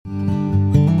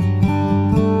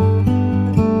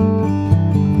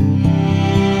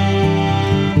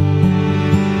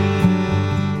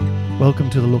Welcome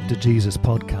to the Look to Jesus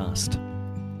podcast.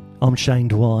 I'm Shane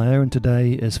Dwyer and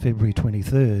today is February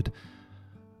 23rd,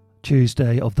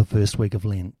 Tuesday of the first week of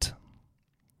Lent.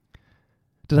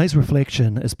 Today's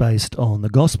reflection is based on the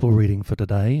Gospel reading for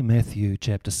today, Matthew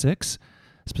chapter 6,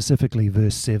 specifically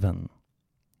verse 7.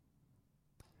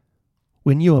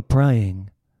 When you are praying,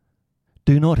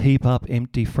 do not heap up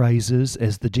empty phrases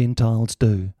as the Gentiles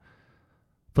do,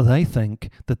 for they think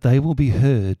that they will be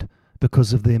heard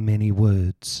because of their many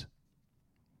words.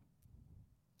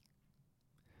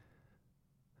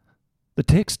 The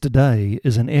text today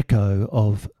is an echo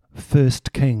of 1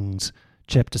 Kings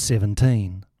chapter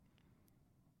 17.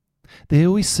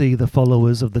 There we see the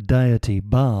followers of the deity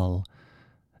Baal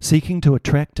seeking to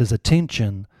attract his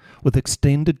attention with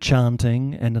extended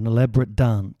chanting and an elaborate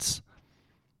dance.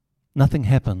 Nothing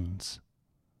happens.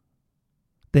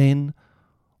 Then,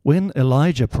 when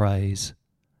Elijah prays,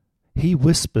 he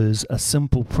whispers a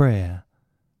simple prayer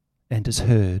and is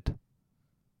heard.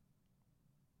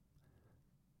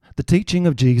 The teaching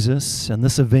of Jesus and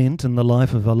this event in the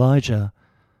life of Elijah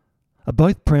are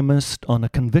both premised on a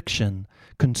conviction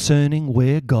concerning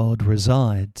where God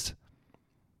resides.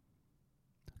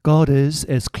 God is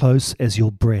as close as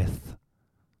your breath.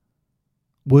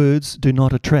 Words do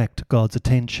not attract God's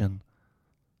attention.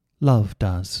 Love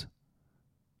does.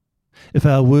 If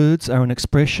our words are an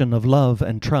expression of love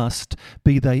and trust,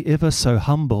 be they ever so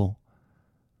humble,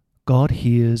 God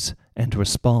hears and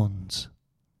responds.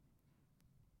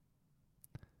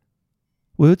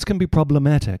 Words can be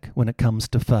problematic when it comes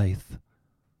to faith.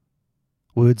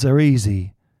 Words are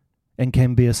easy and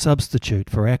can be a substitute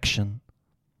for action.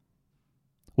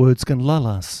 Words can lull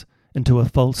us into a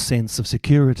false sense of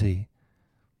security.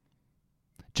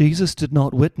 Jesus did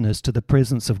not witness to the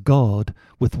presence of God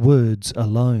with words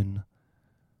alone.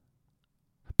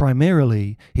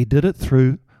 Primarily, he did it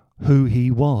through who he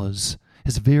was,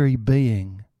 his very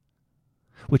being,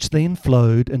 which then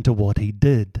flowed into what he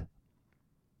did.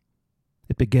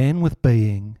 It began with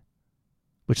being,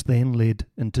 which then led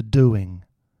into doing.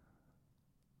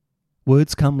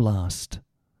 Words come last.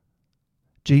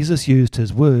 Jesus used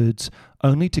his words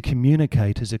only to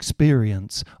communicate his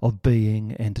experience of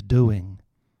being and doing.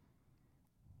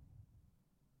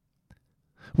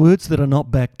 Words that are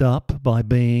not backed up by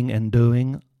being and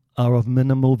doing are of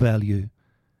minimal value.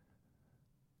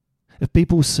 If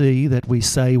people see that we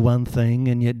say one thing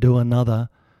and yet do another,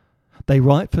 they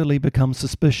rightfully become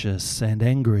suspicious and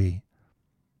angry.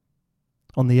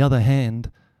 On the other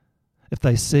hand, if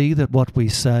they see that what we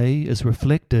say is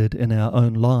reflected in our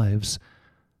own lives,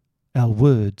 our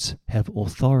words have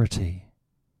authority.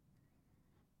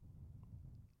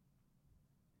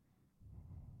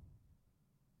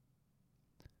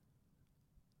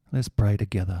 Let's pray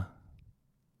together.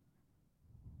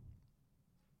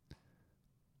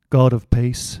 God of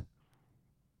peace,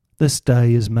 this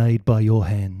day is made by your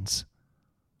hands.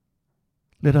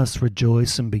 Let us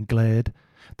rejoice and be glad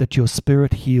that your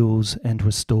Spirit heals and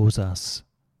restores us.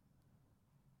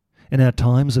 In our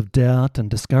times of doubt and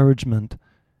discouragement,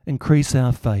 increase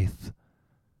our faith,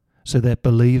 so that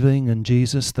believing in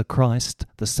Jesus the Christ,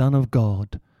 the Son of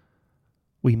God,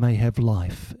 we may have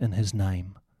life in his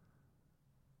name.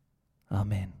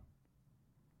 Amen.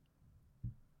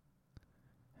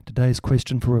 Today's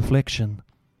question for reflection: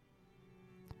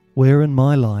 where in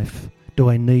my life do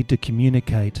I need to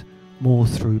communicate more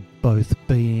through both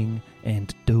being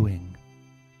and doing?